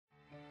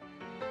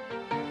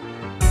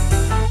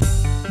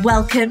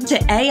Welcome to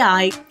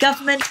AI,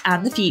 Government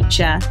and the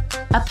Future,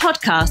 a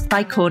podcast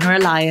by Corner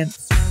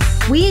Alliance.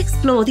 We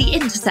explore the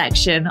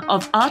intersection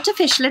of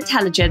artificial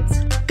intelligence,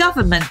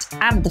 government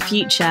and the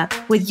future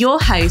with your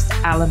host,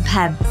 Alan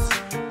Pentz.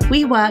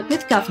 We work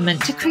with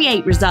government to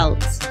create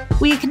results.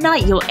 We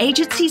ignite your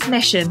agency's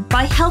mission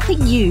by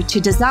helping you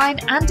to design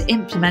and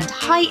implement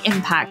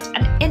high-impact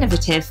and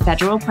innovative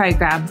federal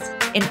programs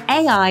in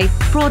AI,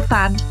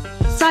 broadband,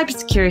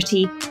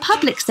 cybersecurity,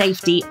 public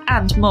safety,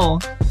 and more.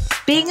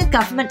 Being a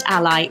government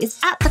ally is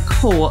at the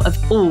core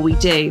of all we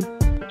do.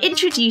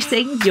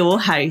 Introducing your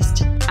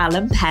host,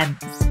 Alan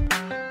Pentz.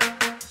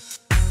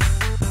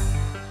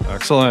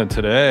 Excellent.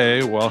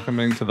 Today,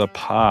 welcoming to the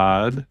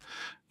pod,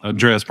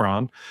 Andreas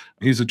Braun.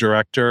 He's a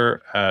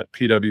director at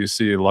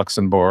PwC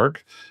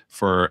Luxembourg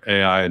for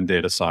AI and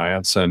data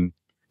science and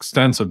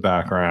extensive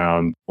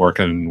background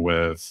working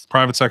with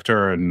private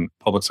sector and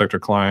public sector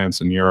clients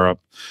in Europe.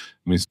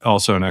 He's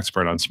also an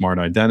expert on smart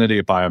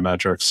identity,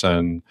 biometrics,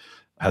 and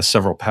has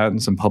several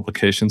patents and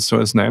publications to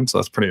his name. So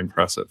that's pretty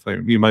impressive.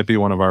 You might be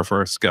one of our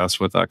first guests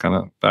with that kind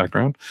of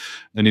background.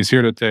 And he's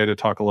here today to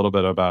talk a little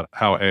bit about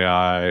how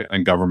AI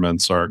and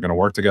governments are going to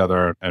work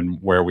together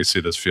and where we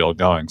see this field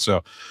going.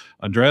 So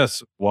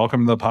Andreas,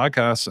 welcome to the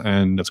podcast,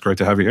 and it's great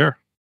to have you here.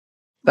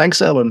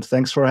 Thanks, Alan.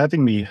 Thanks for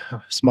having me.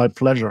 It's my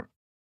pleasure.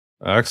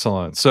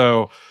 Excellent.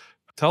 So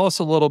tell us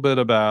a little bit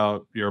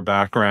about your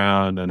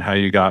background and how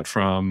you got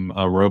from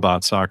a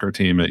robot soccer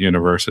team at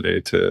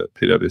university to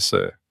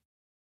PwC.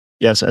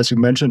 Yes, as you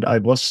mentioned, I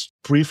was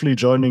briefly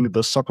joining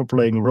the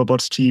soccer-playing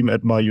robots team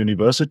at my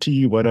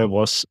university when I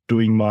was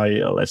doing my,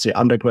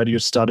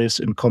 undergraduate studies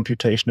in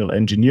computational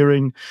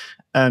engineering.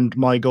 And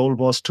my goal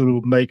was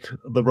to make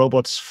the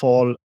robots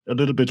fall a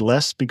little bit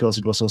less because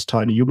it was those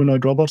tiny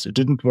humanoid robots. It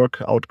didn't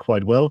work out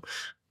quite well.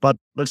 But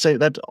let's say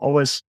that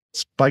always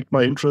spiked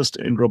my interest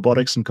in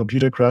robotics and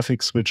computer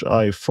graphics, which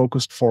I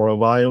focused for a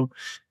while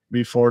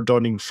before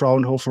joining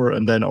Fraunhofer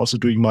and then also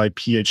doing my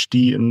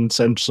PhD in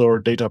sensor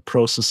data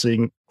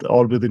processing,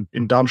 all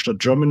in Darmstadt,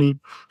 Germany.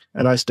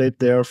 And I stayed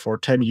there for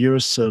 10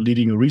 years,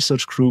 leading a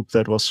research group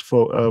that was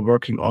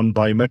working on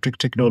biometric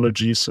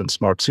technologies and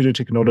smart city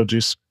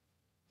technologies.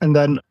 And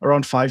then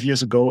around 5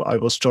 years ago, I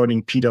was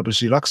joining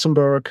PwC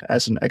Luxembourg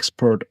as an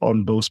expert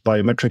on both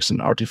biometrics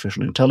and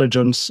artificial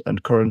intelligence.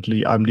 And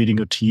currently, I'm leading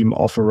a team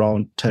of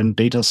around 10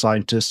 data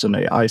scientists and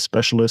AI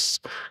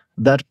specialists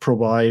that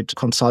provide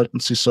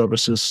consultancy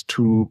services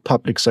to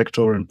public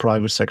sector and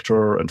private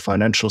sector and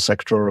financial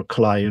sector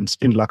clients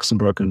in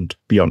Luxembourg and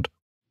beyond.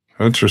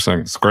 Interesting.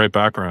 It's a great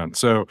background.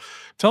 So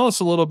tell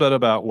us a little bit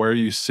about where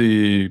you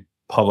see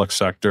public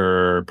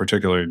sector,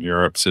 particularly in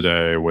Europe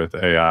today with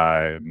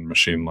AI and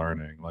machine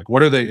learning. Like,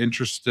 what are they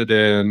interested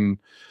in?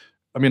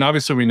 I mean,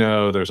 obviously we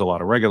know there's a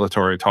lot of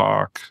regulatory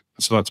talk,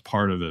 so that's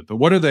part of it. But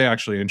what are they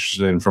actually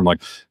interested in from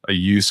like a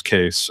use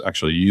case,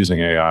 actually using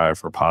AI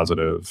for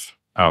positive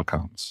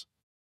outcomes?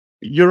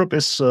 Europe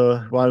is,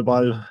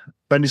 while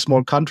many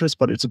small countries,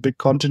 but it's a big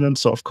continent.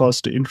 So, of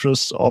course, the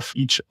interests of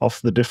each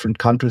of the different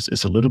countries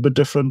is a little bit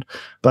different.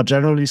 But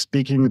generally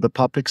speaking, the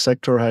public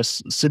sector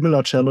has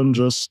similar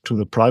challenges to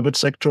the private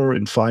sector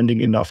in finding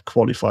enough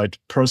qualified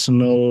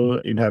personnel,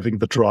 in having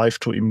the drive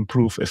to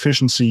improve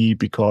efficiency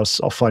because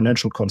of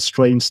financial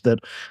constraints that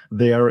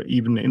they are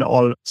even in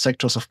all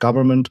sectors of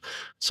government.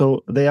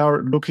 So they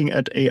are looking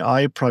at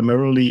AI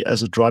primarily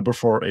as a driver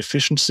for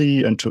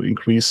efficiency and to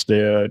increase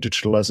their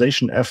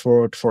digitalization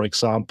effort. For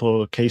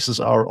example, cases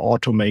are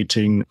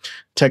automating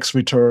tax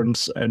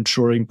returns,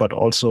 ensuring, but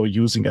also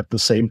using at the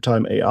same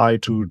time AI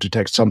to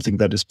detect something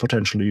that is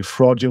potentially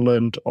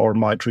fraudulent or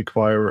might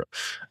require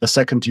a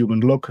second human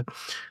look.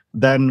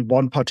 Then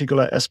one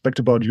particular aspect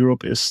about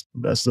Europe is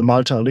as the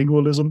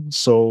multilingualism.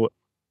 So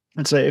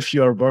let's say if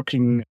you are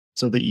working,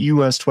 so the EU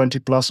has 20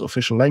 plus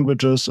official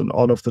languages and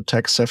all of the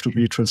texts have to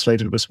be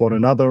translated with one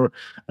another.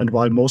 And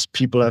while most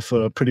people have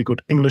a pretty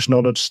good English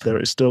knowledge,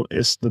 there still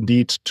is the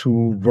need to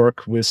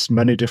work with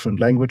many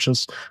different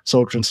languages.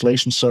 So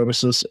translation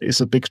services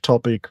is a big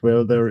topic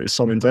where there is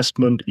some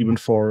investment even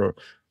for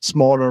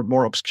smaller,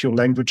 more obscure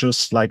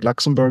languages like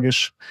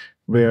Luxembourgish,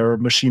 where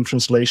machine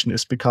translation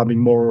is becoming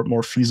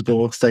more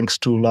feasible thanks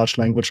to large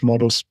language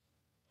models.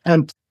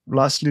 And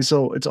lastly,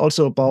 so it's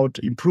also about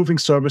improving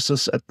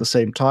services at the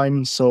same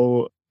time.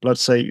 So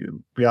let's say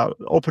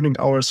opening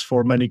hours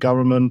for many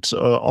government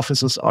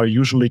offices are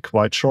usually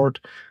quite short,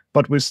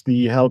 but with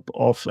the help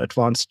of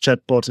advanced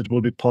chatbots, it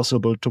will be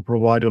possible to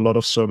provide a lot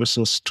of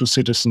services to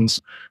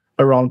citizens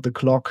around the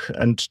clock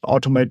and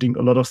automating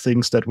a lot of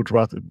things that would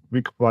rather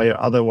require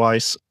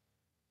otherwise,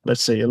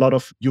 let's say, a lot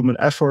of human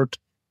effort.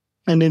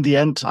 And in the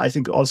end, I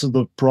think also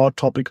the broad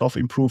topic of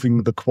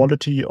improving the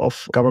quality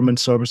of government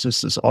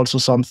services is also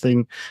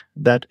something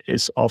that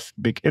is of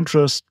big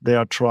interest. They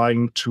are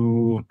trying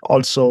to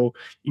also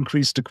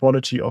increase the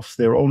quality of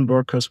their own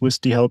workers with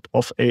the help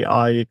of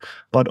AI,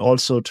 but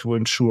also to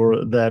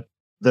ensure that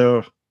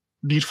the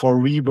need for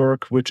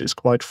rework, which is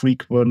quite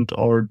frequent,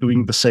 or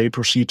doing the same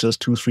procedures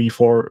 2, 3,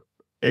 4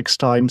 X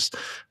times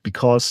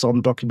because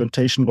some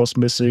documentation was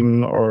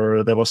missing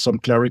or there was some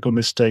clerical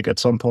mistake at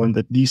some point,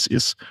 that this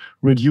is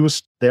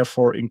reduced,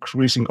 therefore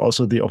increasing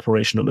also the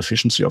operational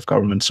efficiency of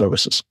government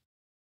services.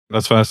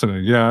 That's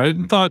fascinating. Yeah, I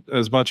hadn't thought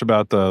as much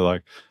about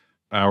the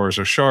hours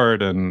are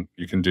short and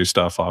you can do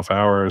stuff off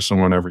hours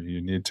and whenever you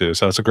need to.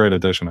 So that's a great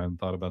addition. I hadn't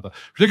thought about that.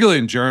 Particularly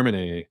in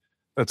Germany,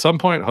 at some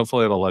point,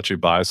 hopefully it'll let you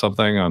buy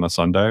something on a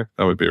Sunday.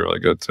 That would be really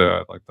good too.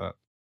 I like that.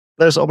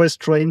 There's always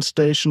train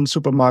stations,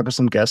 supermarkets,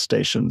 and gas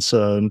stations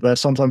where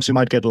sometimes you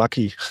might get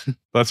lucky.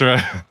 That's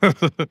right.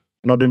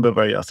 Not in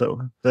Bavaria,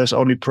 though. There's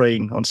only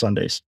praying on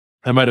Sundays.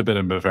 I might have been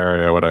in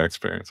Bavaria what I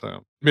experienced.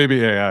 So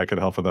maybe AI could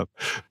help with that.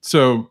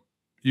 So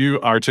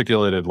you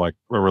articulated a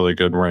really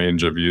good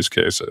range of use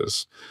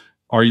cases.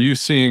 Are you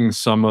seeing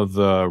some of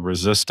the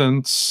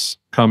resistance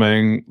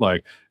coming,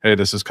 like, hey,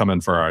 this is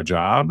coming for our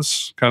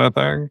jobs kind of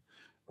thing?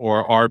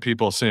 Or are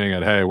people seeing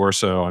it, hey, we're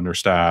so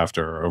understaffed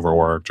or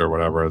overworked or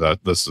whatever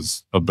that this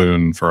is a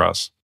boon for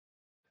us?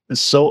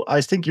 So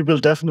I think you will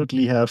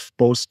definitely have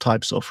both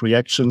types of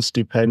reactions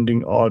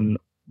depending on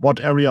what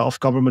area of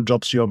government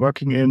jobs you are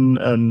working in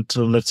and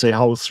let's say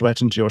how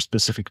threatened your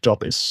specific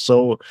job is.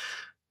 So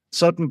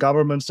certain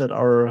governments that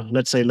are,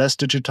 let's say, less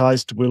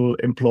digitized will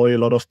employ a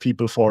lot of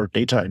people for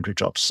data entry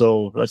jobs.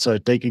 So let's say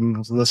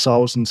taking the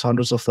thousands,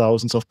 hundreds of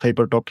thousands of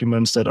paper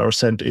documents that are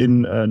sent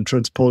in and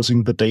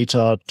transposing the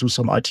data to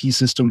some IT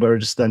system where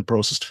it is then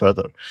processed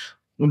further.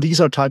 And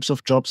these are types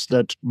of jobs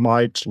that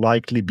might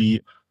likely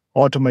be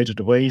automated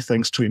away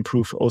thanks to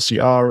improved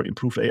OCR,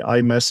 improved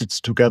AI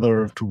methods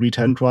together to read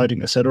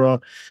handwriting,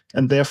 etc.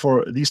 And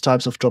therefore, these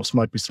types of jobs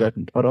might be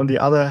threatened. But on the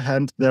other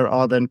hand, there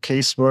are then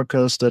case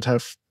workers that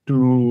have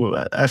to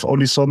have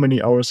only so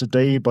many hours a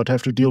day, but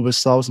have to deal with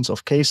thousands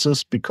of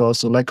cases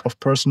because of lack of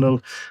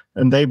personnel,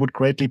 and they would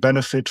greatly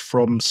benefit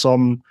from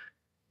some,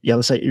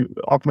 let's say,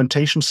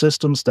 augmentation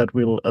systems that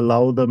will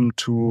allow them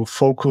to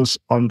focus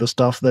on the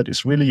stuff that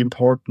is really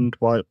important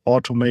while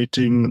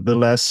automating the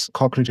less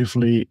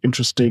cognitively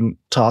interesting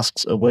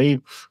tasks away.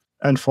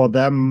 And for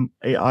them,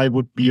 AI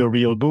would be a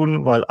real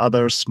boon, while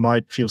others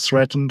might feel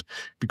threatened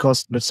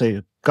because, let's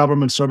say,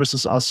 government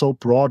services are so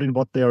broad in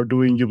what they are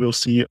doing, you will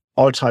see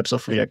all types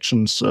of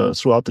reactions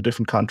throughout the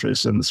different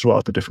countries and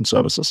throughout the different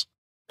services.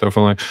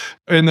 Definitely.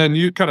 And then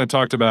you kind of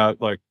talked about,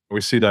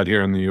 we see that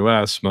here in the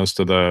US, most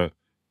of the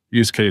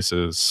use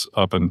cases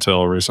up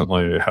until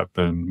recently have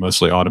been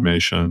mostly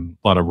automation,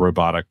 a lot of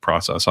robotic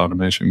process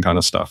automation kind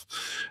of stuff.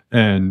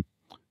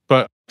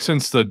 But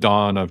since the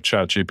dawn of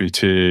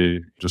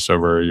ChatGPT just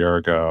over a year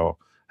ago,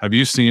 have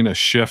you seen a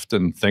shift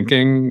in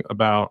thinking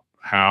about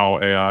how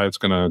AI is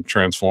going to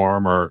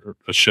transform, or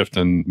a shift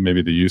in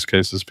maybe the use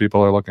cases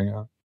people are looking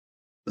at?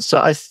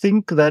 So I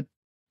think that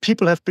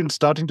people have been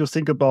starting to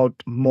think about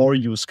more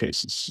use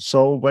cases.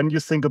 So when you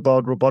think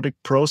about robotic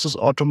process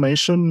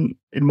automation,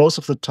 in most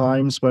of the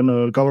times when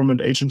a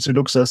government agency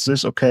looks at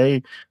this,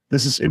 okay,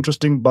 this is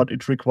interesting, but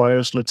it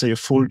requires, let's say, a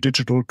full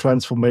digital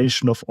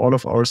transformation of all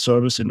of our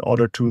service in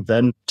order to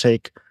then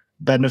take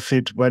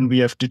benefit when we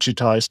have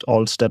digitized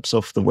all steps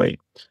of the way.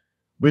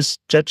 With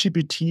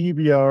ChatGPT,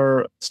 we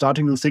are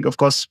starting to think, of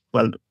course,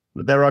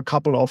 there are a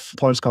couple of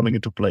points coming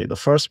into play. The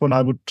first one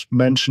I would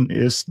mention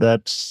is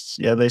that,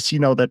 they see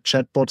now that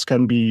chatbots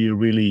can be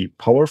really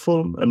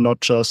powerful and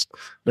not just,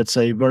 let's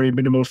say, very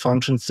minimal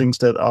function things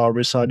that are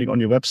residing on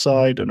your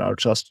website and are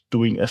just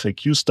doing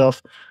FAQ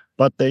stuff,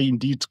 but they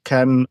indeed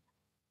can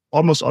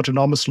almost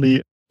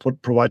autonomously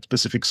provide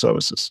specific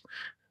services.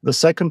 The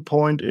second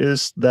point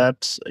is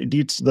that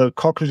indeed the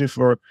cognitive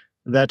work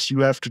that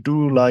you have to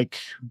do, like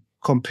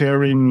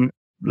comparing,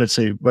 let's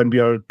say, when we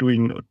are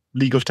doing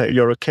legal tech,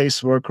 you're a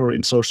caseworker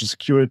in Social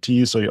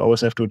Security, so you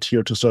always have to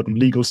adhere to certain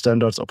legal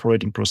standards,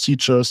 operating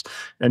procedures,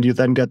 and you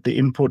then get the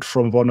input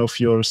from one of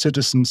your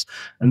citizens,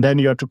 and then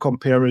you have to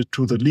compare it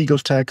to the legal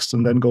text,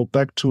 and then go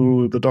back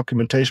to the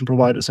documentation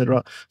provider,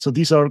 etc. So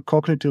these are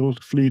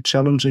cognitively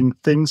challenging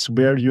things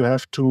where you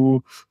have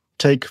to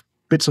take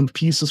bits and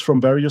pieces from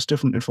various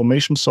different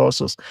information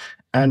sources.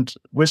 And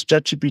with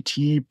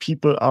ChatGPT,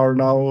 people are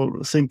now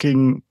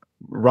thinking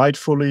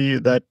rightfully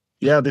that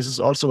this is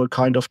also a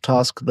kind of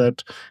task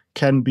that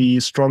can be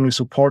strongly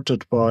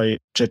supported by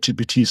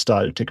ChatGPT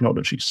style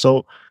technology.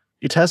 So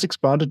it has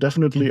expanded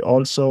definitely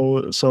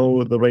also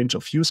the range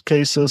of use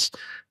cases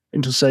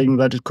into saying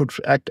that it could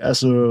act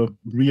as a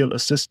real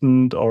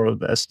assistant, or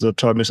as the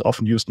term is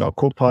often used now,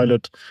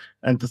 co-pilot.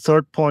 And the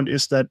third point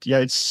is that,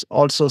 it's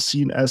also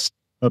seen as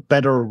a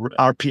better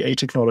RPA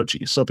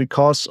technology. So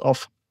because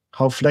of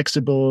how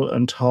flexible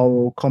and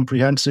how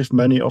comprehensive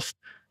many of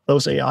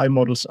those AI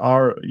models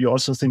are, you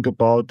also think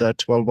about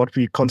that, what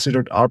we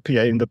considered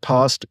RPA in the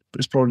past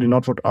is probably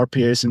not what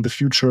RPA is in the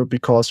future,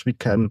 because we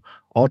can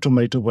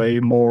automate away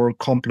more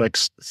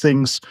complex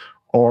things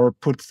or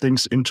put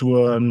things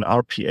into an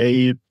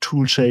RPA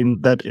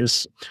toolchain that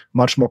is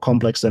much more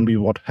complex than we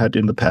had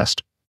in the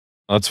past.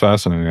 That's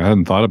fascinating. I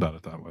hadn't thought about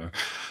it that way.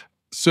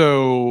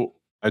 So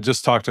I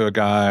just talked to a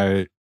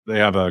guy. They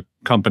have a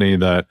company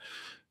that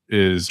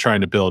is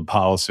trying to build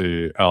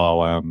policy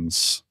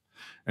LLMs.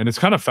 And it's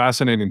kind of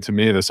fascinating to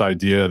me, this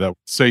idea that,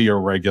 say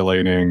you're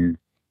regulating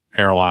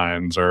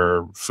airlines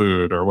or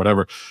food or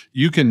whatever,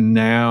 you can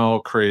now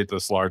create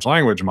this large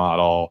language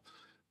model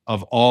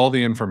of all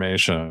the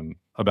information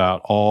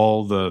about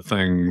all the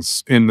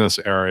things in this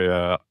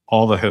area,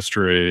 all the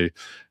history,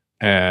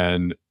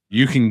 and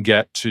you can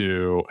get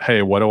to,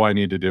 hey, what do I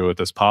need to do with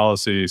this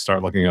policy?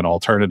 Start looking at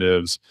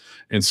alternatives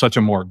in such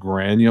a more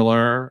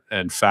granular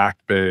and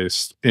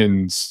fact-based,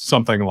 in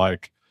something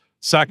like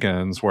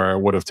seconds, where it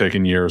would have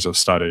taken years of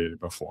study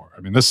before.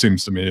 I mean, this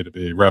seems to me to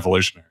be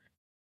revolutionary.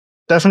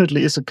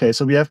 Definitely is the case.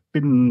 So we have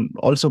been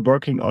also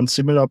working on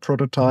similar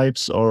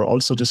prototypes, or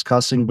also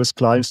discussing with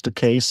clients the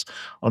case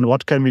on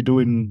what can we do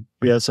in,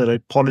 we have said,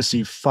 like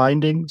policy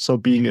finding. So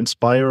being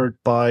inspired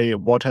by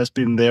what has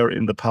been there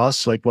in the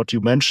past, like what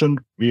you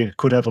mentioned, we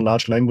could have a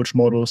large language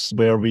models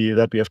where we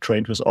have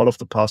trained with all of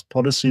the past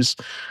policies.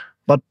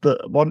 But the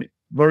one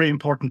very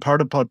important part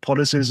about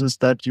policies is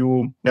that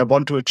you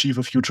want to achieve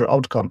a future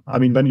outcome. I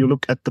mean, when you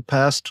look at the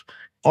past,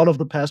 all of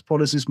the past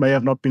policies may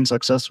have not been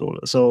successful.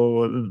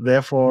 So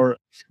therefore,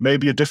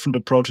 maybe a different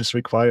approach is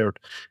required.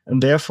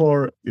 And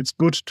therefore, it's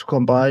good to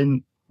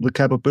combine the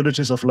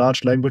capabilities of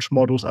large language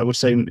models, I would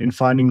say, in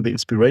finding the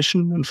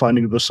inspiration and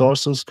finding the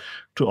sources,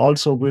 to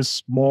also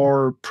with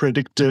more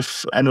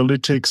predictive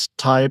analytics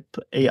type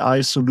AI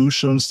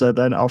solutions that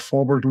then are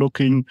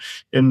forward-looking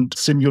and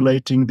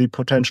simulating the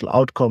potential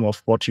outcome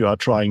of what you are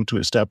trying to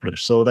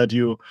establish, so that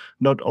you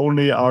not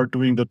only are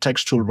doing the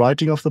textual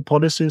writing of the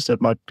policies, that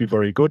might be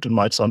very good and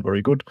might sound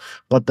very good,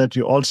 but that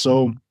you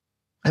also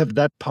have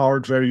that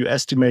part where you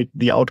estimate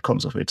the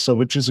outcomes of it. So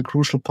which is a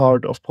crucial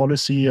part of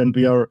policy. And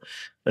we are,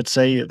 let's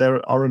say,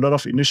 there are a lot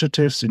of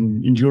initiatives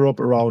in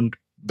Europe around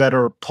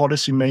better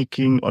policy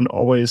making, on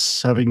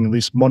always having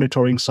these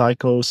monitoring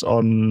cycles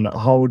on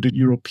how did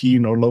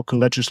European or local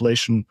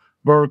legislation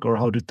work, or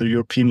how did the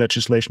European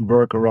legislation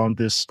work around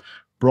this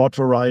broad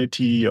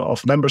variety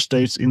of member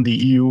states in the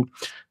EU,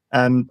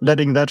 and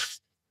letting that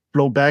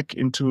flow back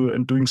into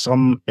and doing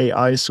some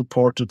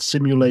AI-supported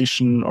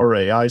simulation or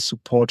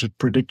AI-supported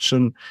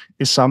prediction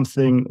is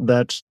something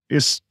that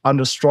is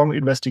under strong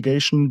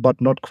investigation,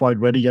 but not quite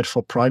ready yet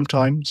for prime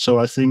time. So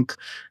I think,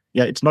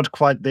 it's not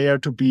quite there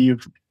to be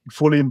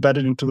fully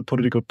embedded into the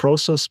political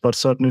process, but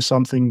certainly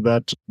something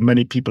that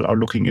many people are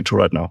looking into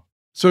right now.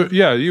 So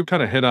you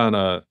kind of hit on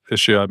a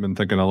issue I've been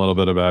thinking a little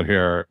bit about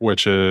here,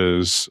 which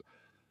is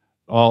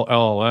all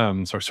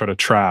LLMs are sort of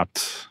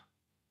trapped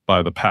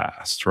by the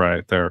past,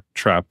 right? They're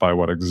trapped by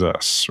what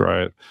exists,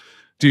 right?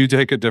 Do you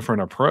take a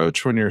different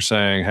approach when you're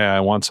saying, hey, I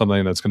want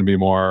something that's going to be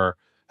more,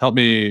 help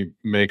me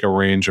make a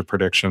range of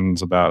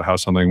predictions about how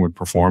something would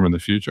perform in the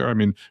future? I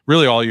mean,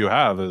 really all you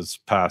have is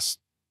past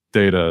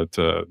data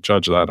to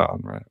judge that on,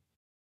 right?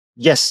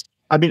 Yes.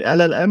 I mean,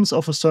 LLMs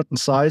of a certain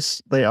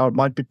size, they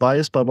might be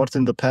biased by what's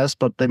in the past,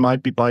 but they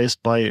might be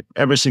biased by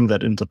everything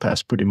that in the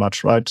past, pretty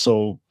much, right?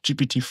 So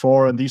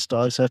GPT-4 and these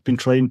styles have been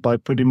trained by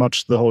pretty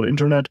much the whole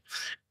internet.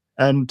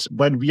 And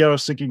when we are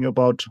thinking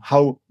about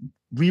how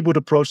we would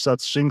approach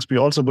such things, we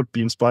also would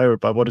be inspired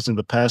by what is in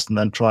the past and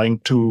then trying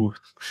to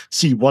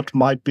see what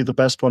might be the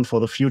best one for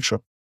the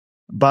future.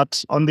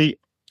 But on the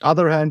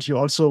other hand, you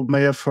also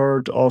may have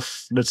heard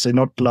of, let's say,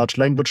 not large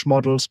language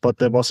models, but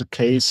there was a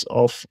case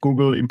of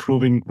Google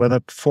improving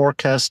weather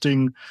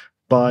forecasting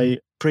by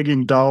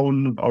bringing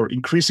down or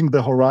increasing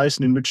the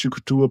horizon in which you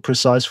could do a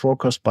precise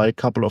forecast by a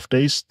couple of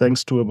days,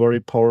 thanks to a very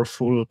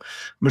powerful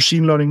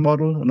machine learning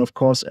model. And of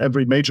course,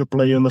 every major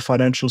player in the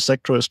financial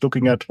sector is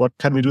looking at what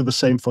can we do the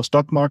same for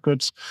stock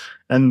markets.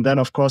 And then,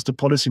 of course, the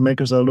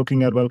policymakers are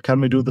looking at, well,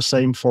 can we do the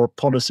same for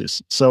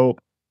policies? So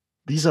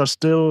these are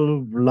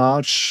still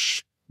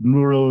large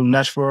neural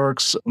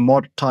networks,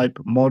 mod-type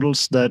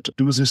models that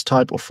do this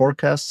type of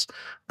forecasts,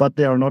 but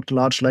they are not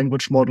large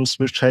language models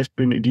which have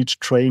been indeed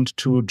trained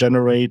to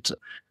generate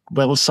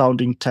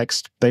well-sounding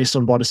text based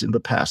on what is in the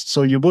past.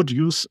 So you would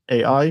use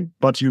AI,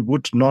 but you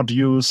would not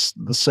use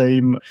the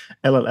same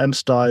LLM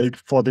style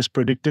for these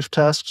predictive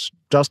tasks,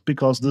 just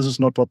because this is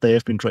not what they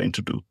have been trained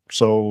to do.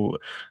 So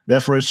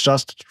therefore, it's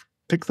just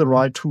pick the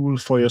right tool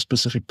for your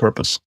specific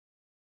purpose.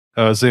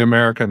 As the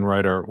American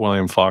writer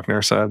William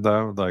Faulkner said,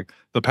 though, like,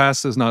 the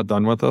past is not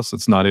done with us.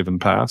 It's not even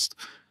past.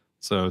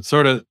 So it's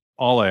sort of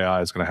all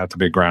AI is going to have to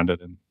be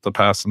grounded in the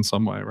past in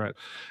some way, right?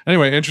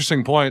 Anyway,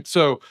 interesting point.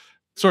 So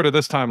sort of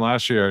this time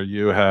last year,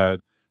 you had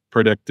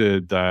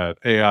predicted that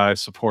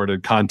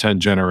AI-supported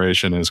content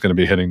generation is going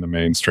to be hitting the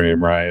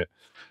mainstream, right?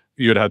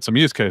 You had some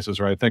use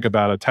cases, right? Think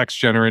about a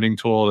text-generating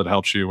tool that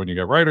helps you when you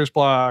get writer's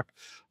block,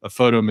 a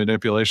photo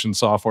manipulation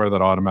software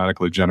that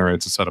automatically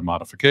generates a set of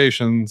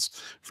modifications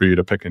for you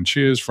to pick and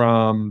choose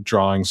from,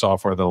 drawing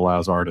software that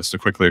allows artists to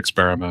quickly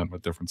experiment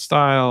with different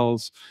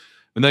styles.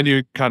 And then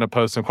you kind of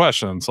pose some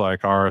questions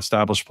like, are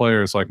established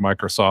players like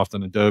Microsoft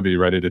and Adobe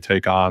ready to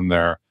take on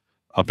their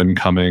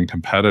up-and-coming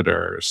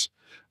competitors?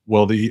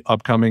 Will the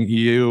upcoming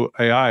EU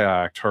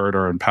AI Act hurt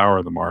or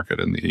empower the market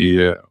in the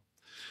EU?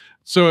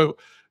 So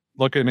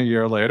looking a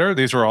year later,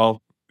 these are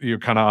all, you're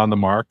kind of on the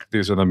mark.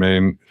 These are the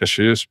main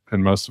issues,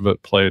 and most of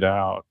it played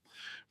out.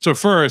 So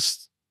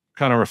first,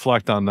 kind of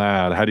reflect on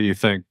that, how do you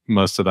think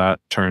most of that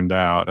turned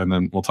out? And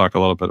then we'll talk a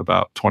little bit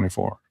about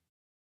 24.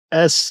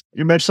 As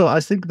you mentioned, so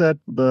I think that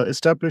the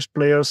established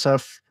players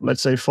have,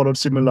 let's say, followed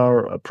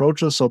similar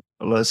approaches. So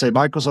let's say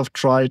Microsoft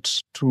tried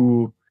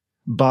to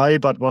buy,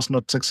 but was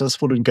not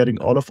successful in getting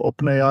all of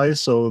OpenAI.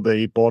 So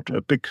they bought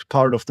a big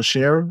part of the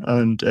share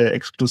and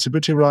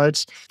exclusivity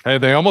rights. Hey,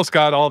 they almost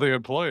got all the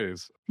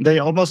employees. They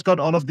almost got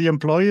all of the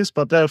employees,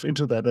 but delve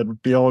into that. That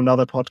would be a whole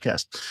another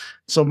podcast.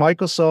 So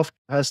Microsoft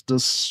has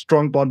this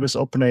strong bond with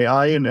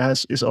OpenAI and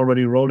is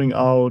already rolling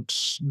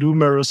out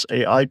numerous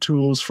AI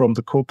tools, from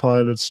the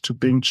copilots to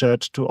Bing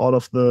Chat to all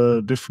of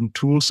the different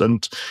tools.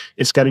 And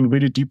it's getting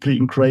really deeply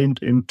ingrained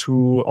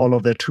into all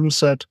of their tool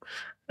set.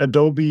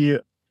 Adobe,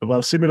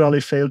 well,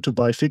 similarly failed to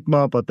buy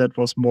Figma, but that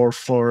was more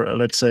for,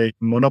 let's say,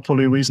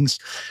 monopoly reasons.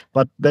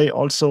 But they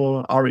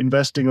also are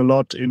investing a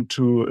lot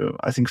into,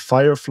 I think,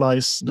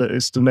 Fireflies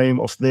is the name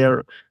of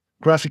their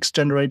graphics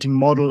generating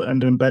model,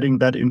 and embedding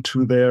that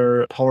into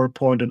their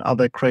PowerPoint and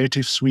other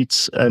creative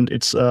suites. And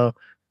it's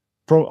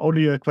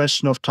only a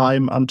question of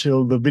time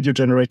until the video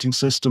generating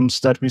systems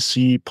that we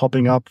see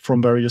popping up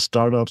from various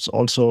startups,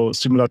 also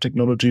similar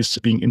technologies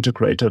being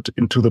integrated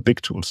into the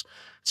big tools.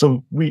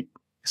 So we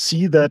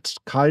see that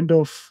kind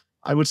of,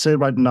 I would say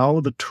right now,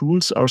 the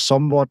tools are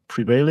somewhat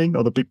prevailing,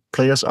 or the big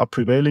players are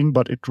prevailing,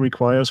 but it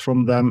requires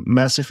from them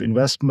massive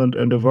investment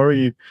and a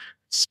very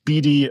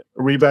speedy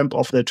revamp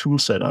of their tool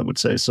set, I would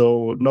say.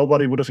 So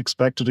nobody would have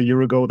expected a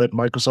year ago that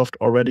Microsoft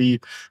already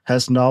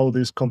has now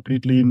this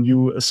completely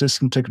new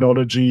assistant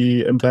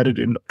technology embedded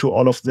into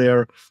all of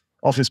their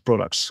Office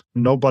products.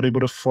 Nobody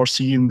would have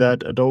foreseen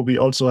that Adobe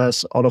also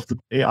has all of the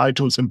AI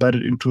tools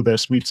embedded into their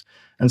suites.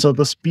 And so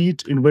the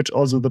speed in which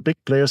also the big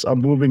players are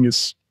moving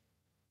is,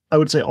 I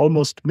would say,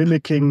 almost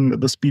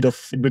mimicking the speed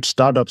in which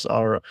startups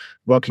are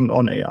working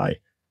on AI.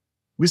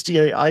 With the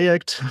AI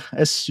Act,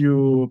 as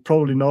you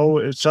probably know,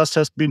 it just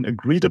has been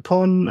agreed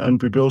upon,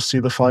 and we will see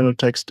the final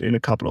text in a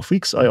couple of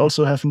weeks. I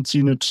also haven't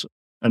seen it,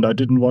 and I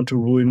didn't want to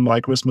ruin my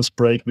Christmas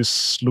break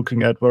with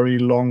looking at very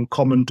long,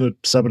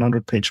 commented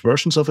 700-page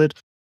versions of it.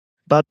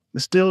 But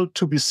still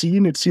to be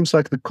seen, it seems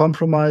like the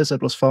compromise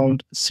that was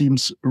found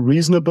seems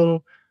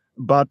reasonable.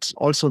 But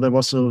also there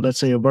was, let's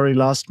say, a very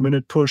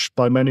last-minute push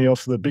by many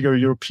of the bigger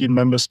European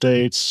member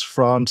states,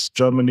 France,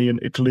 Germany, and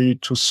Italy,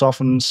 to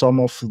soften some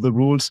of the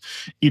rules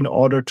in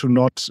order to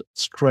not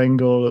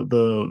strangle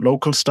the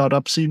local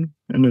startup scene,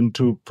 and then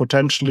to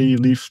potentially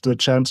leave the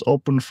chance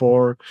open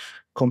for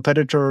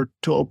competitor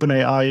to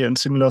OpenAI and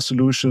similar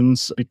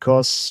solutions.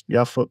 Because,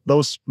 for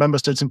those member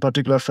states in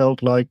particular,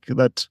 felt like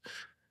that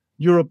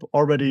Europe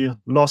already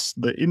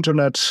lost the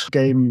internet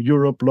game,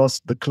 Europe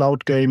lost the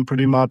cloud game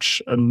pretty much,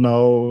 and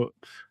now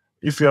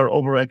if we are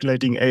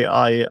over-regulating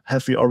AI,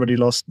 have we already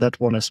lost that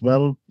one as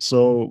well?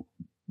 So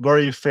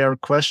very fair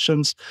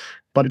questions,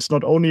 but it's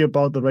not only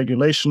about the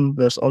regulation.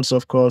 There's also,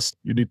 of course,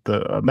 you need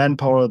the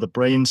manpower, the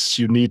brains,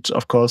 you need,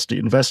 of course, the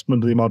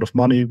investment, the amount of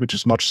money, which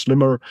is much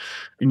slimmer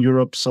in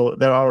Europe. So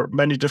there are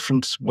many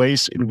different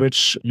ways in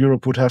which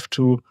Europe would have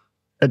to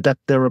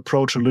adapt their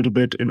approach a little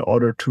bit in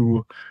order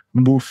to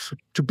move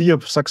to be a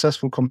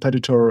successful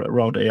competitor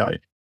around AI.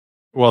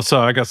 Well, so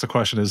I guess the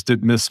question is,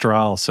 did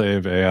Mistral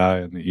save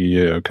AI in the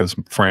EU because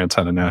France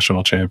had a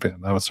national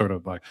champion? That was sort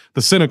of like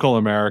the cynical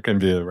American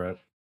view, right?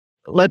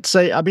 Let's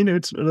say,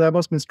 there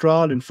was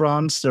Mistral in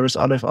France, there is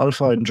Aleph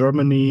Alpha in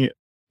Germany,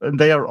 and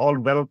they are all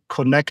well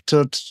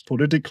connected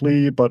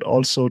politically, but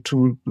also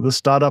to the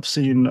startup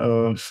scene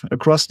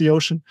across the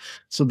ocean.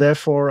 So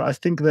therefore, I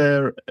think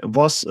there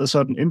was a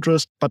certain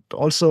interest, but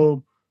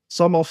also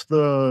some of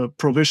the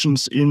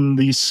provisions in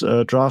these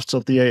drafts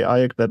of the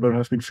AI Act that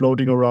have been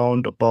floating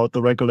around about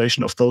the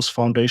regulation of those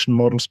foundation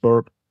models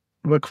were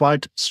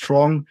quite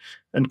strong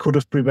and could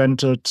have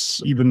prevented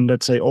even,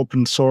 let's say,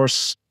 open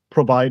source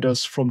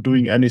providers from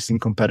doing anything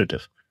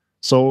competitive.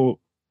 So,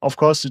 of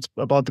course, it's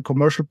about the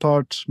commercial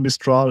part.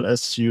 Mistral,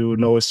 as you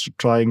know, is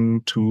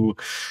trying to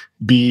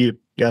be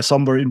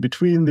somewhere in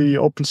between the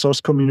open source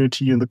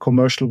community and the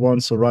commercial one.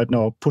 So right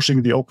now,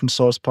 pushing the open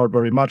source part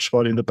very much,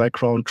 while in the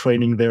background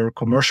training their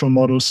commercial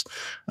models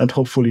and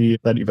hopefully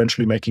then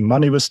eventually making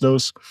money with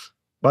those.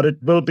 But it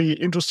will be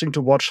interesting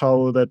to watch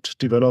how that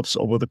develops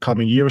over the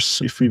coming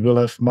years, if we will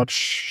have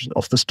much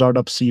of the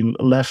startup scene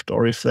left,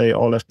 or if they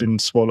all have been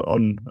swallowed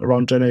on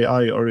around Gen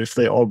AI, or if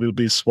they all will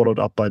be swallowed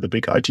up by the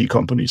big IT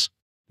companies.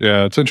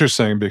 Yeah, it's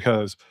interesting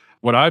because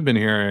what I've been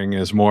hearing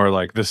is more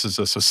like this is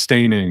a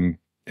sustaining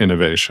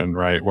innovation,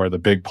 right? Where the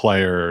big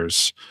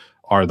players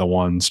are the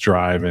ones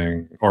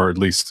driving, or at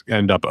least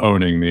end up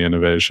owning the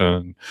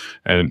innovation,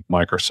 and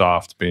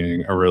Microsoft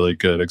being a really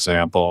good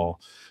example.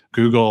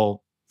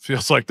 Google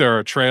feels like they're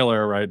a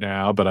trailer right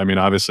now, but I mean,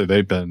 obviously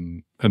they've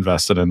been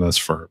invested in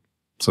this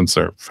since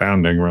their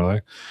founding,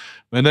 really.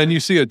 And then you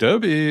see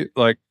Adobe,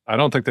 like, I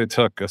don't think they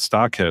took a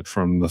stock hit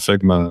from the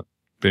Figma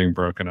being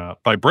broken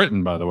up by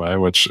Britain, by the way,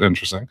 which is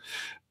interesting,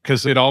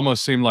 because it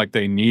almost seemed like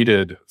they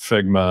needed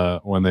Figma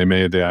when they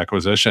made the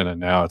acquisition, and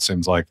now it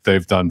seems like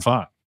they've done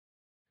fine.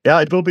 Yeah,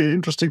 it will be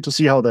interesting to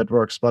see how that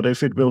works. But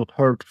if it will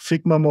hurt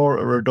Figma more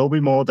or Adobe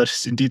more, that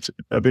is indeed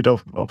a bit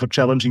of a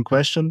challenging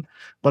question.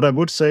 But I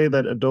would say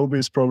that Adobe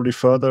is probably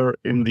further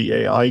in the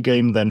AI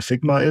game than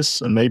Figma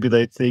is. And maybe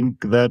they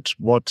think that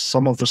what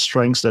some of the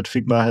strengths that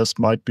Figma has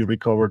might be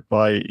recovered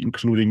by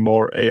including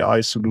more AI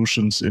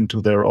solutions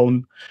into their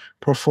own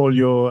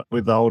portfolio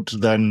without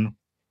then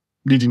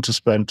needing to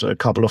spend a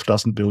couple of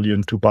dozen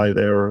billion to buy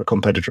their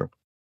competitor.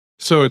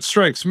 So it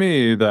strikes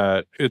me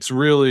that it's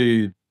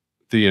really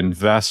the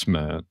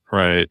investment,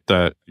 right?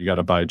 That you got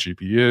to buy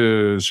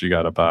GPUs, you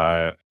got to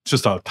buy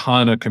just a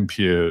ton of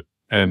compute.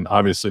 And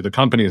obviously the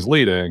companies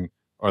leading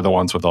are the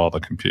ones with all the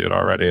compute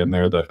already. And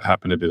they're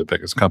happen to be the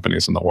biggest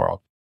companies in the world.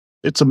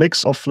 It's a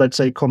mix of, let's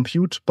say,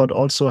 compute, but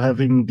also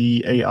having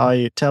the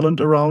AI talent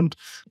around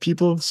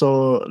people.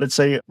 So let's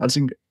say, I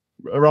think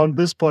around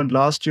this point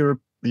last year,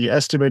 the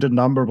estimated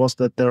number was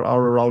that there are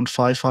around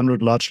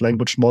 500 large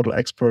language model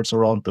experts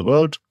around the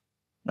world,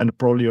 and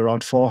probably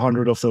around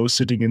 400 of those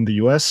sitting in the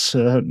US,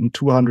 and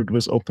 200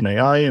 with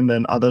OpenAI, and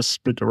then others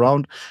split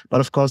around.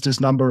 But of course,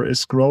 this number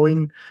is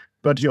growing.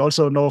 But you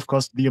also know, of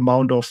course, the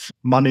amount of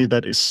money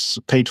that is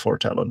paid for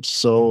talent.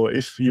 So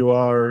if you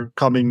are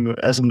coming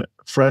as an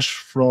fresh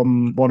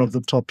from one of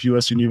the top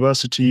US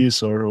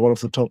universities or one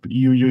of the top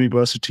EU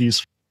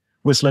universities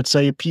with, let's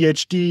say, a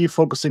PhD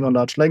focusing on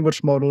large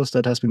language models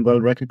that has been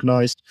well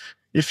recognized,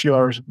 if you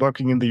are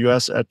working in the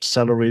US at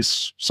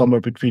salaries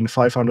somewhere between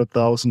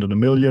 500,000 and $1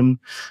 million,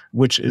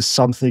 which is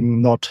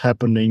something not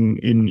happening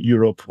in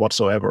Europe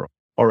whatsoever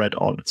or at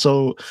all.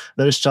 So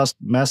there is just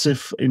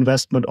massive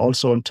investment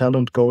also on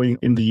talent going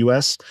in the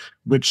US,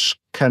 which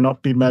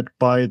cannot be met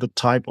by the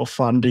type of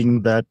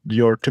funding that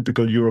your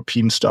typical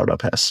European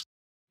startup has.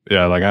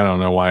 Yeah, like I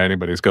don't know why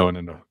anybody's going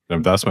into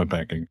investment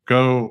banking.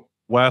 Go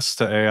west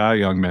to AI,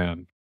 young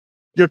man.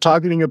 You're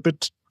targeting a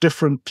bit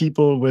different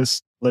people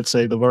with, let's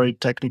say, the very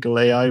technical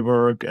AI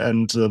work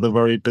and the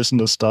very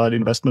business style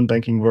investment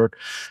banking work.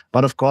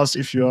 But of course,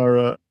 if you are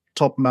a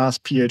top mass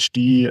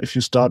PhD, if you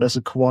start as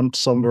a quant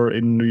somewhere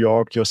in New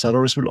York, your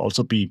salaries will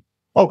also be,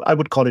 I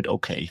would call it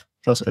okay.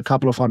 Just a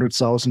couple of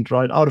 100,000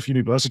 right out of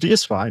university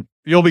is fine.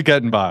 You'll be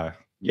getting by.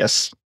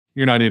 Yes.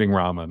 You're not eating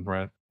ramen,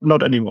 right?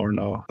 Not anymore,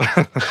 no.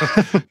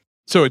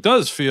 So it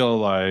does feel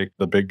like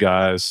the big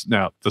guys,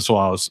 now this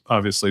was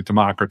obviously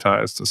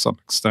democratized to some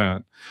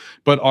extent,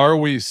 but are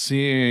we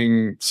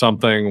seeing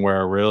something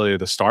where really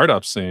the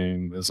startup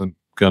scene isn't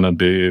going to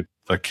be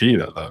the key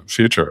to the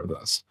future of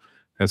this?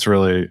 It's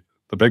really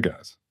the big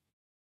guys.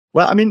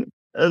 Well, I mean,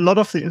 a lot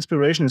of the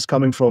inspiration is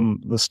coming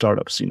from the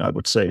startup scene, I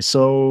would say.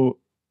 So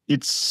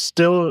it's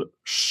still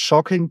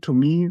shocking to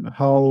me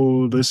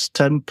how this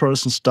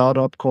 10-person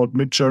startup called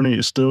Midjourney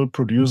is still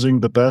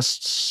producing the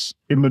best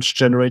image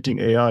generating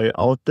AI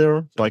out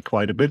there by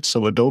quite a bit.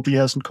 So Adobe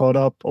hasn't caught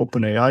up,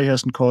 OpenAI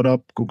hasn't caught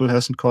up, Google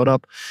hasn't caught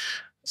up.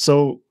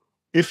 So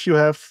if you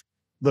have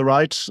the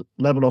right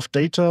level of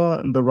data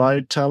and the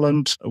right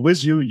talent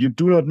with you, you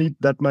do not need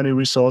that many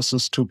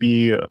resources to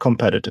be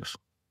competitive.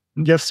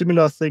 You have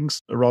similar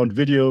things around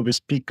video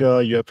with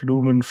Pika, you have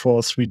Lumen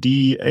for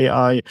 3D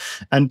AI,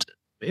 and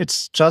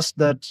it's just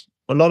that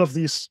a lot of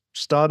these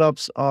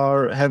startups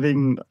are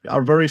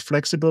very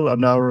flexible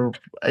and are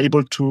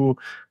able to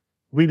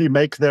really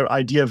make their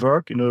idea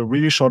work in a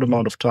really short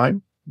amount of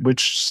time,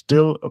 which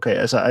still, okay,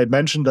 as I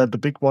mentioned that the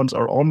big ones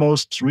are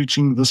almost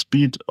reaching the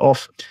speed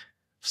of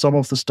some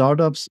of the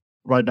startups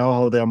right now,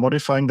 how they are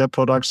modifying their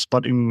products,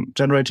 but in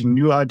generating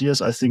new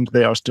ideas, I think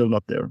they are still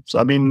not there. So,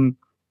 I mean,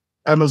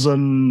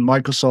 Amazon,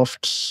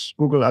 Microsoft,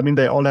 Google, I mean,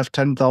 they all have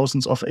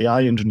 10,000s of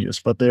AI engineers,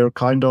 but they're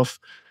kind of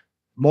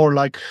more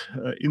like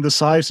in the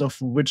size of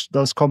which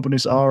those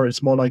companies are,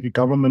 it's more like a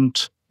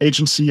government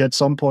agency at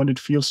some point, it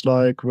feels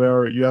like,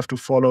 where you have to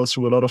follow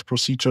through a lot of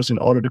procedures in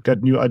order to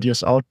get new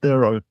ideas out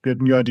there or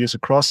get new ideas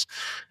across.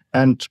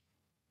 And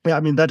yeah,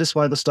 I mean, that is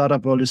why the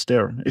startup world is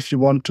there. If you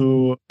want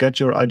to get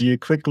your idea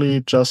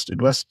quickly, just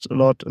invest a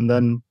lot, and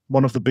then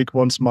one of the big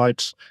ones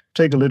might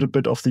take a little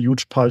bit of the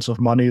huge piles of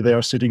money they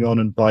are sitting on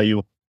and buy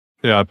you.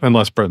 Yeah,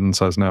 unless Britain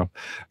says no.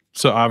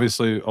 So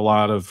obviously a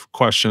lot of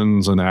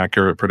questions and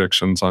accurate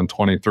predictions on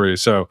 23.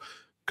 So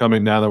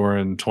coming now that we're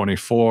in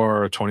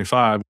 24 or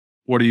 25,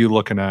 what are you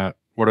looking at?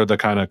 What are the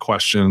kind of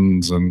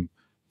questions and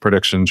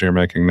predictions you're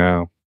making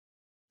now?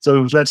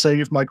 So let's say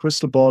if my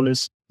crystal ball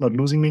is not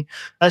losing me,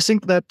 I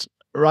think that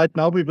right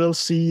now we will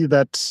see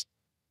that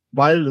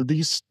while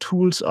these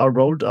tools are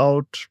rolled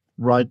out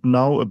right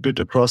now a bit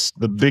across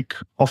the big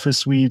office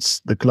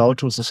suites, the cloud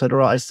tools,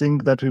 etc., I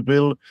think that we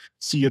will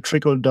see a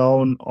trickle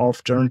down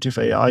of generative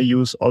AI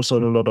use also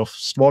in a lot of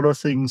smaller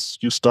things.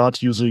 You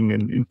start using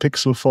in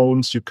Pixel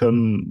phones, you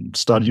can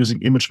start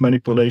using image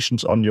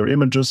manipulations on your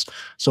images.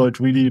 So it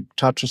really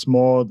touches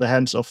more the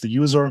hands of the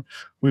user.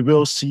 We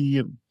will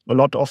see a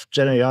lot of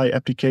Gen AI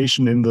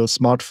application in the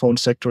smartphone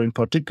sector in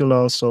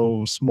particular,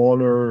 so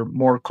smaller,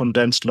 more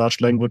condensed large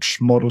language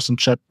models and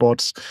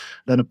chatbots,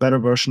 then a better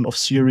version of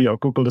Siri or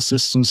Google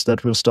Assistants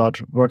that will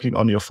start working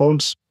on your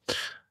phones.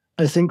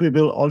 I think we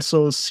will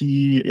also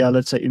see,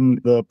 let's say in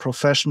the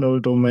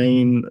professional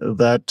domain,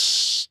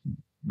 that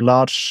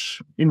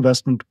large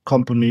investment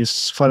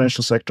companies,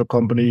 financial sector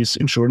companies,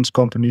 insurance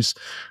companies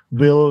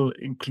will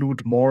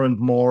include more and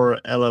more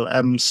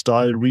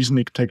LLM-style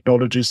reasoning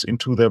technologies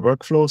into their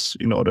workflows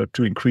in order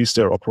to increase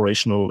their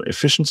operational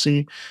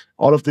efficiency.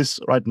 All of this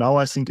right now,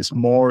 I think, is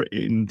more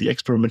in the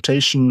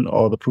experimentation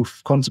or the proof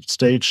of concept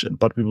stage,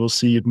 but we will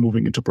see it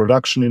moving into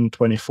production in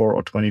 24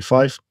 or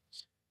 25.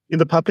 In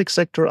the public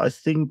sector, I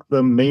think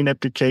the main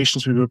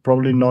applications we will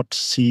probably not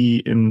see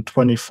in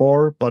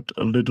 24, but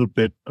a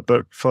bit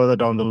further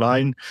down the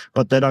line.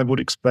 But then I would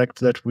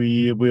expect that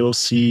we will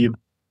see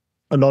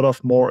a lot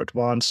of more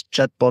advanced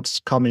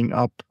chatbots coming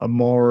up, a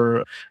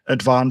more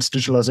advanced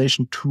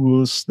digitalization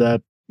tools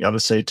that,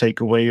 let's say, take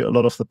away a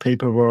lot of the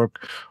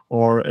paperwork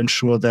or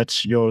ensure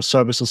that your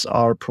services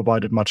are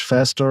provided much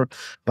faster.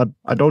 But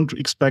I don't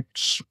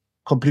expect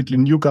completely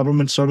new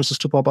government services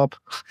to pop up.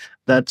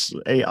 That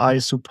AI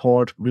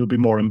support will be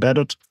more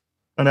embedded.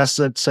 And as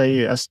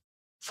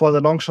for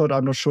the long shot,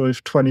 I'm not sure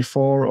if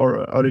 24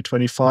 or early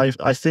 25,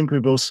 I think we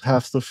will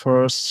have the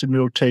first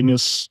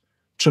simultaneous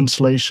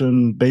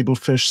translation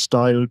Babelfish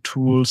style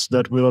tools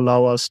that will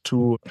allow us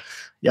to,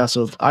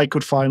 so I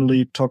could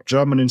finally talk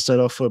German instead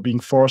of being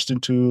forced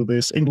into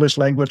this English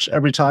language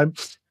every time.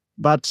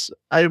 But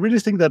I really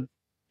think that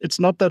it's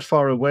not that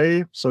far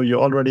away. So you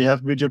already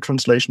have video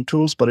translation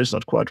tools, but it's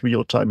not quite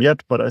real time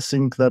yet. But I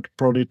think that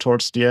probably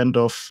towards the end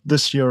of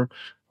this year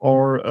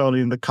or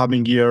early in the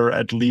coming year,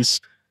 at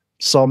least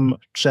some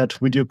chat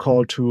video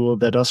call tool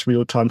that does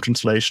real time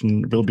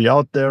translation will be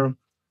out there.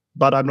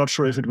 But I'm not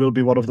sure if it will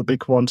be one of the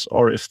big ones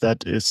or if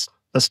that is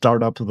a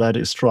startup that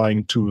is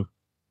trying to,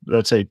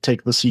 let's say,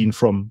 take the scene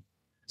from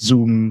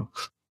Zoom,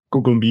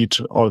 Google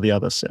Meet, or the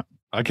others. Yeah.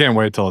 I can't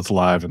wait till it's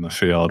live in the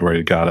field where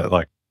you got it,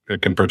 like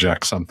it can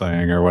project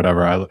something or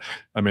whatever.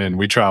 I mean,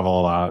 we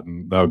travel a lot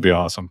and that would be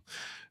awesome.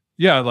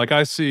 Yeah, like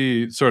I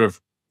see sort of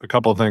a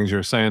couple of things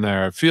you're saying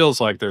there. It feels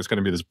like there's going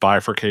to be this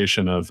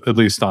bifurcation of, at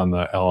least on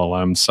the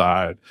LLM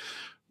side,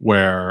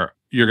 where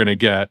you're going to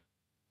get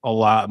a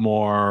lot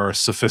more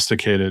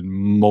sophisticated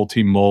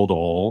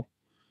multimodal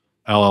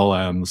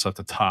LLMs at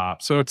the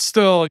top. So it's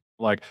still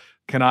like,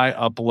 can I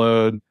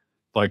upload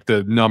like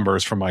the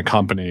numbers from my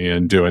company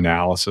and do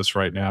analysis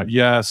right now?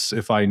 Yes,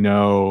 if I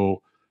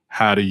know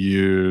how to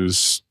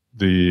use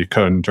the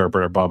code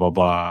interpreter, blah, blah,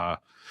 blah.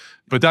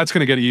 But that's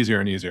going to get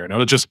easier and easier. And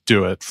it'll just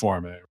do it for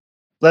me.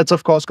 That's,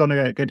 of course, going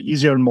to get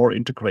easier and more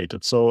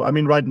integrated. So, I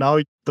mean, right now,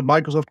 the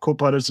Microsoft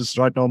Copilot is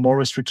right now more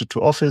restricted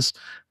to Office.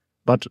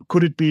 But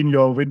could it be in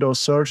your Windows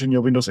search, in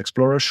your Windows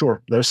Explorer?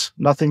 Sure. There's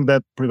nothing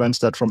that prevents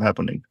that from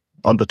happening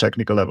on the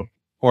technical level.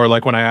 Or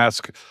like when I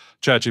ask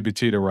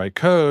ChatGPT to write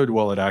code,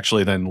 will it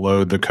actually then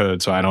load the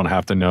code so I don't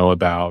have to know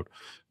about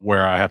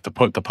where I have to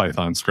put the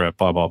Python script,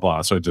 blah, blah,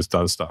 blah. So it just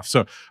does stuff.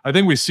 So I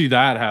think we see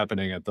that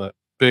happening at the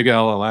big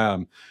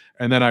LLM.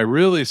 And then I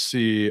really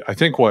see, I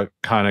think what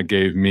kind of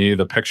gave me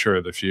the picture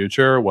of the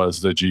future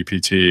was the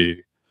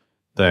GPT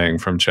thing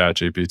from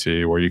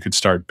ChatGPT, where you could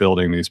start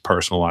building these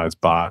personalized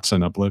bots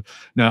and upload.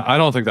 Now, I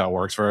don't think that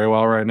works very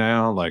well right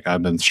now. Like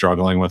I've been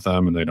struggling with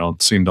them and they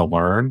don't seem to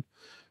learn,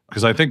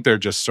 because I think they're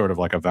just sort of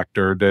like a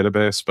vector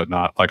database, but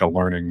not like a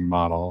learning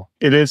model.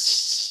 It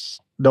is.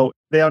 No,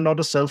 they are not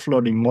a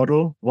self-learning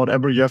model.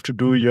 Whatever you have to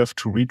do, you have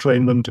to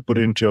retrain them to put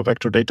it into your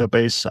vector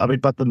database. I mean,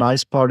 but the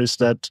nice part is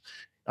that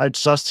I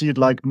just see it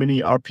like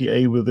mini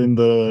RPA within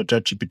the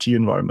ChatGPT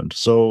environment.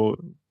 So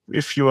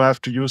if you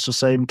have to use the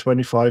same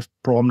 25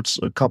 prompts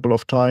a couple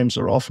of times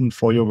or often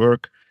for your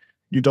work,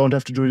 you don't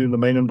have to do it in the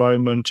main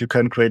environment. You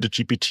can create a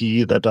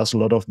GPT that does a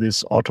lot of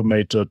this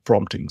automated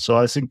prompting. So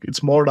I think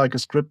it's more like a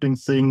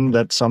scripting thing.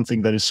 That's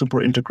something that is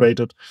super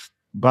integrated.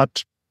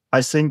 But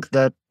I think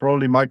that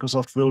probably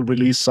Microsoft will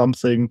release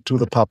something to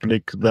the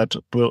public that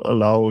will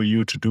allow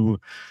you to do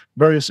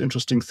various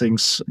interesting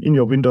things in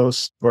your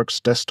Windows Works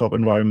desktop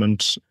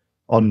environment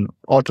on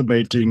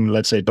automating,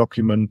 let's say,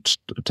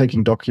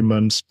 taking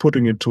documents,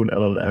 putting it to an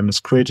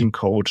LLM, creating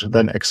code,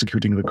 then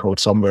executing the code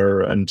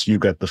somewhere, and you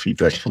get the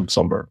feedback from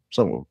somewhere.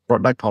 So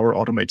like Power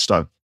Automate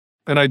style.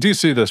 And I do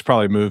see this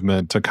probably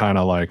movement to kind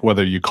of like,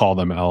 whether you call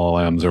them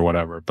LLMs or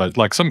whatever, but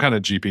like some kind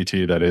of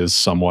GPT that is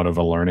somewhat of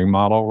a learning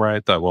model,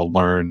 right? That will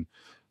learn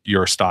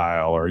your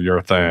style or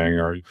your thing,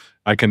 or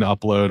I can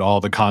upload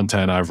all the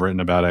content I've written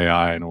about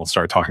AI and we'll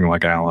start talking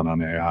like Alan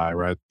on AI,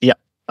 right? Yeah.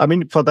 I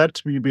mean, for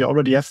that, we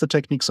already have the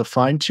techniques of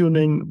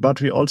fine-tuning,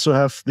 but we also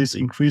have these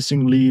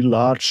increasingly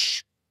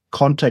large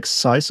context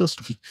sizes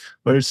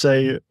where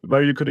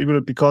you could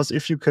even, because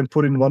if you can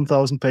put in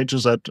 1,000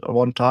 pages at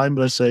one time,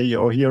 let's say,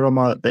 or here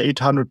are the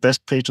 800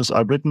 best pages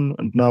I've written,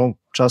 and now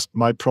just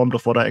my prompt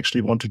of what I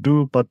actually want to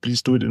do, but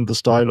please do it in the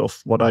style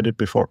of what I did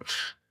before.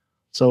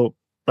 So,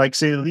 like,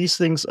 say, these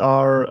things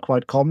are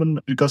quite common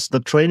because the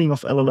training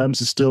of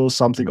LLMs is still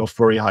something of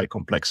very high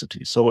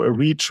complexity. So a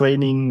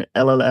retraining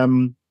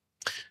LLM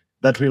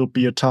that will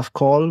be a tough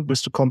call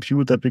with the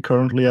compute that we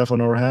currently have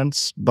on our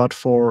hands. But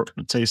for,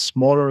 let's say,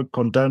 smaller,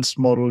 condensed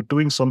model,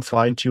 doing some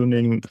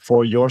fine-tuning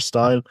for your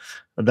style,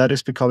 that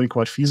is becoming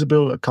quite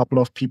feasible. A couple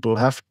of people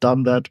have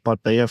done that, but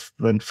they have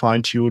then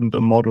fine-tuned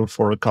a model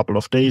for a couple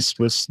of days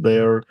with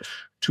their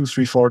 2,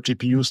 3, 4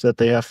 GPUs that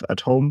they have at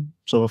home.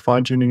 So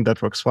fine-tuning,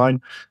 that works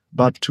fine.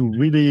 But to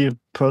really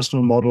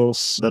personal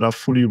models that are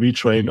fully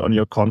retrained on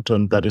your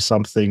content, that is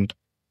something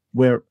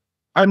where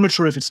I'm not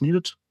sure if it's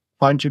needed.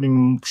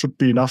 Fine-tuning should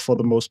be enough for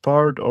the most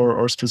part,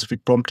 or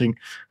specific prompting,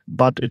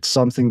 but it's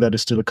something that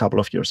is still a couple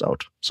of years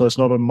out. So it's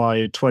not on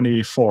my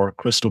 24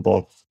 crystal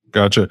ball.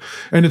 Gotcha.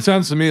 And it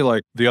sounds to me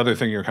like the other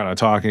thing you're kind of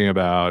talking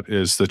about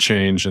is the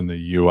change in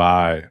the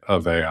UI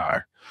of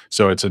AI.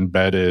 So it's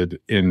embedded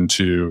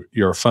into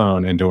your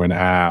phone, into an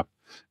app,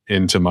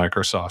 into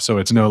Microsoft. So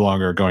it's no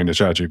longer going to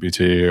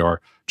ChatGPT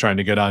or trying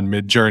to get on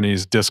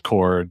Midjourney's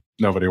Discord.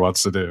 Nobody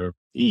wants to do.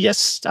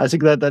 Yes, I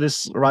think that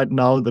is right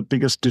now the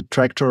biggest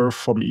detractor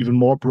from even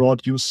more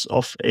broad use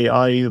of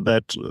AI,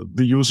 that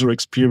the user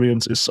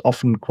experience is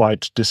often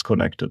quite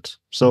disconnected.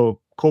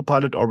 So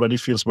Copilot already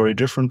feels very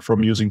different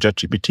from using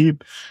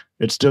ChatGPT.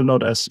 It's still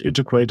not as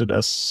integrated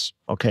as,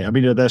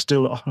 there's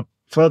still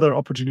further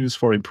opportunities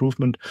for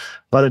improvement,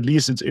 but at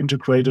least it's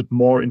integrated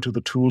more into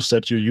the tools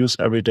that you use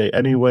every day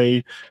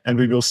anyway. And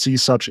we will see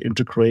such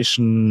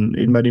integration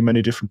in many,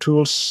 many different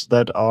tools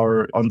that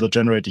are on the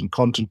generating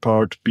content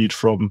part, be it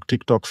from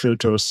TikTok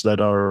filters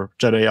that are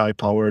Gen AI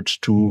powered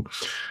to,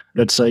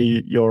 let's say,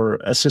 your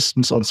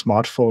assistants on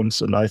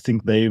smartphones. And I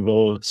think they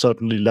will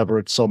certainly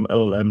leverage some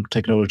LLM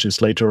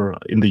technologies later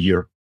in the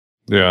year.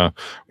 Yeah.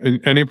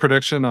 Any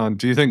prediction on,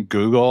 do you think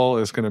Google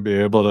is going to be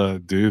able to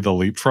do the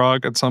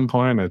leapfrog at some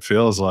point? It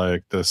feels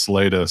like this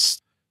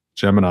latest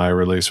Gemini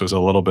release was a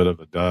little bit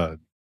of a dud.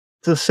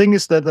 The thing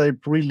is that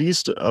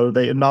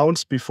they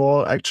announced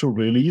before actual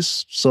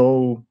release.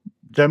 So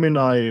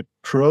Gemini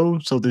Pro,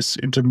 so this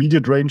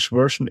intermediate range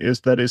version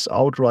is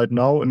out right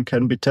now and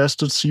can be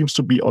tested, seems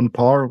to be on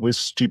par with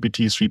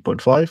GPT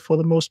 3.5 for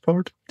the most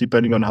part,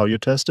 depending on how you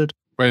test it.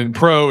 And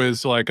Pro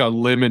is like a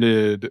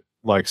limited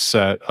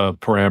set of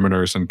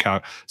parameters and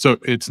count. So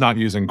it's not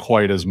using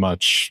quite as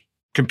much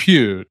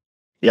compute.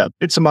 Yeah,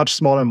 it's a much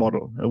smaller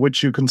model,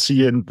 which you can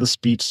see in the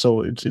speed.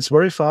 So it's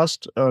very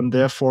fast, and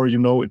therefore,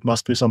 it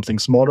must be something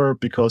smaller,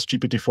 because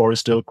GPT-4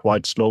 is still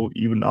quite slow,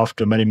 even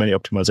after many, many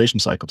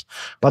optimization cycles.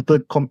 But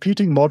the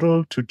competing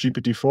model to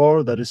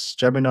GPT-4, that is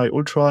Gemini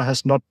Ultra,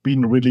 has not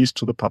been released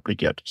to the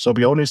public yet. So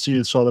we only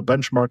saw the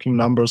benchmarking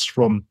numbers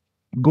from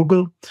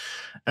Google.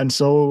 And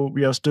so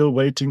we are still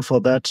waiting for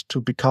that to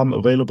become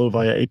available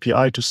via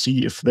API to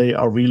see if they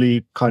are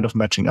really kind of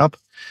matching up.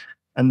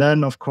 And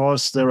then, of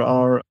course, there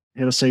are,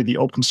 the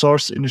open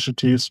source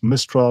initiatives,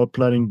 Mistral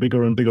planning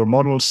bigger and bigger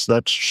models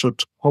that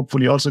should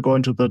hopefully also go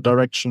into the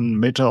direction.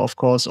 Meta, of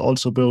course,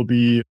 also will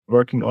be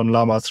working on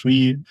Llama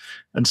 3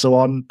 and so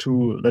on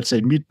to, let's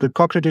say, meet the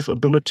cognitive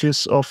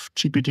abilities of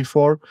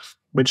GPT-4,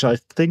 which I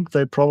think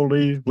they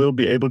probably will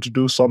be able to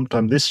do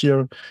sometime this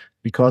year,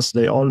 because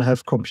they all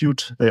have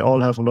compute, they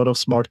all have a lot of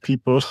smart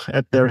people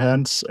at their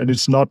hands, and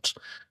it's not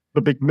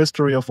the big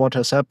mystery of what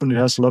has happened. It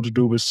has a lot to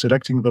do with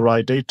selecting the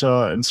right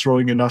data and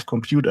throwing enough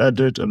compute at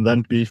it, and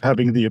then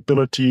having the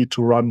ability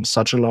to run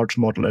such a large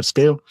model at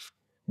scale,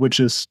 which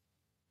is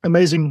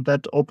amazing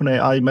that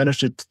OpenAI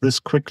managed it this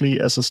quickly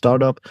as a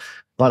startup.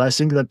 But I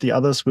think that the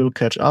others will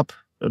catch up,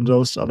 and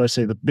those are, let's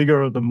say, the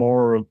bigger, the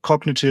more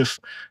cognitive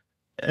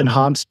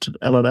enhanced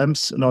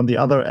LLMs. And on the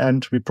other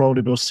end, we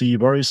probably will see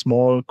very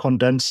small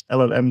condensed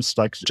LLMs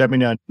like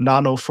Gemini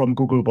Nano from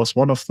Google was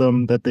one of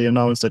them that they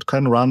announced, that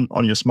can run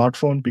on your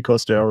smartphone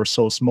because they are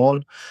so small,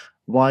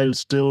 while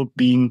still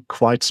being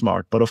quite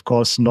smart. But of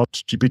course, not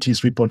GPT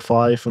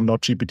 3.5 and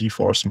not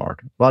GPT-4 smart.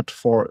 But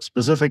for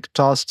specific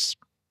tasks,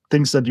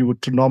 things that you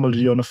would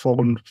normally do on a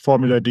phone,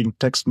 formulating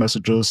text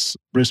messages,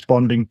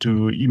 responding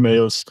to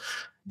emails,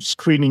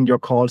 screening your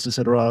calls,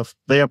 etc.,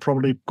 they are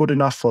probably good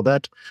enough for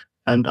that.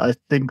 And I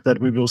think that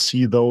we will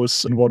see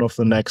those in one of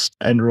the next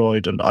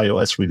Android and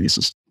iOS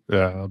releases.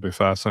 Yeah, that'll be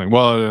fascinating.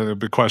 Well, it'll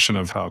be a question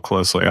of how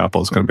closely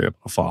Apple is going to be able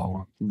to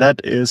follow.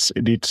 That is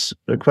indeed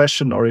a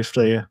question, or if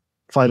they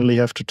finally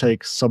have to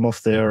take some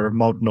of their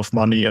mountain of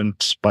money and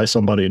buy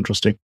somebody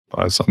interesting.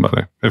 Buy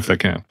somebody, if they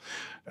can.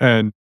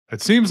 And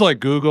it seems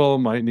like Google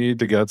might need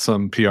to get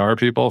some PR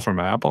people from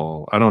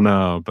Apple. I don't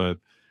know, but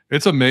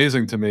it's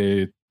amazing to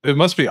me. It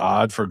must be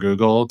odd for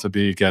Google to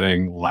be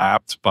getting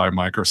lapped by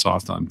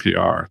Microsoft on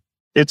PR.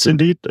 It's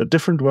indeed a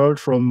different world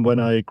from when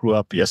I grew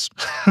up, yes.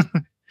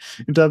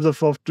 In terms of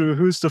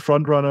who's the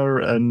front runner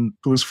and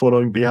who's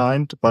following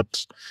behind.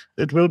 But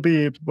it will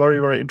be very,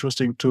 very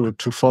interesting to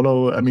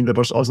follow. I mean, there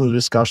was also the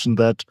discussion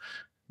that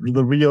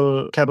the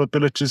real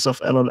capabilities of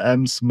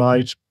LLMs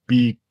might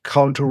be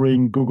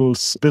countering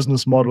Google's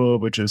business model,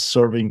 which is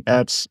serving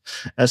ads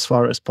as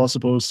far as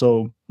possible.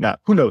 So yeah,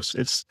 who knows?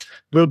 It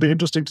will be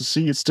interesting to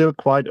see. It's still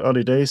quite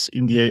early days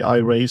in the AI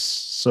race.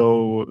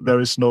 So there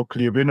is no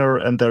clear winner,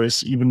 and there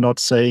is even not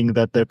saying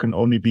that there can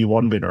only be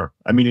one winner.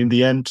 I mean, in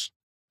the end,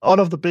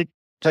 all of the big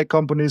tech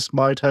companies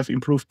might have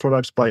improved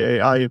products by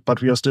AI,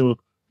 but we are still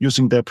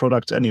using their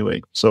products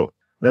anyway. So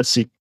let's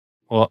see.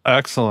 Well,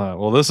 excellent.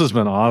 Well, this has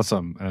been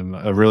awesome, and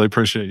I really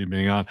appreciate you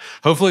being on.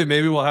 Hopefully,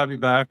 maybe we'll have you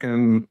back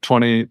in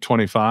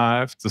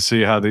 2025 to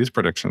see how these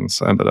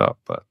predictions ended up.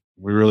 But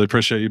we really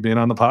appreciate you being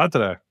on the pod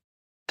today.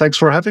 Thanks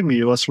for having me.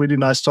 It was really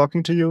nice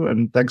talking to you,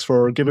 and thanks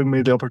for giving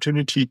me the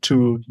opportunity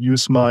to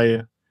use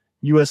my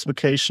US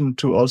vacation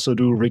to also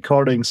do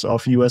recordings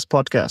of US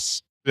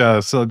podcasts.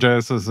 Yeah, so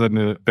Andreas is in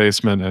the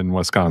basement in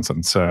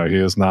Wisconsin, so he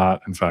is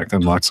not, in fact,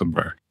 in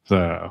Luxembourg.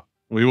 So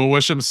we will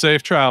wish him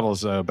safe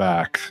travels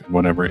back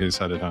whenever he's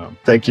headed home.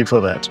 Thank you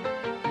for that.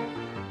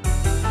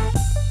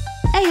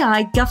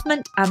 AI,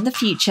 Government and the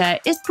Future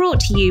is brought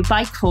to you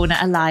by Corner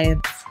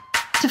Alliance.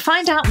 To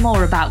find out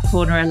more about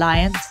Corner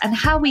Alliance and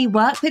how we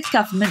work with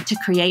government to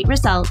create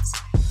results,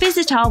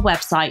 visit our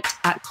website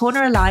at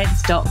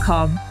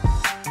corneralliance.com.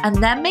 And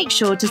then make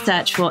sure to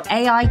search for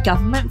AI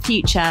Government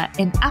Future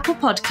in Apple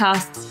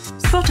Podcasts,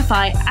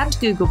 Spotify and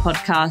Google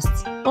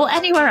Podcasts, or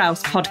anywhere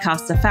else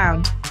podcasts are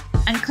found.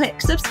 And click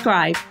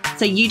subscribe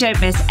so you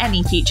don't miss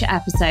any future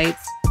episodes.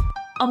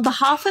 On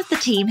behalf of the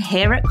team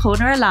here at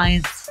Corner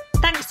Alliance,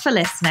 thanks for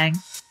listening.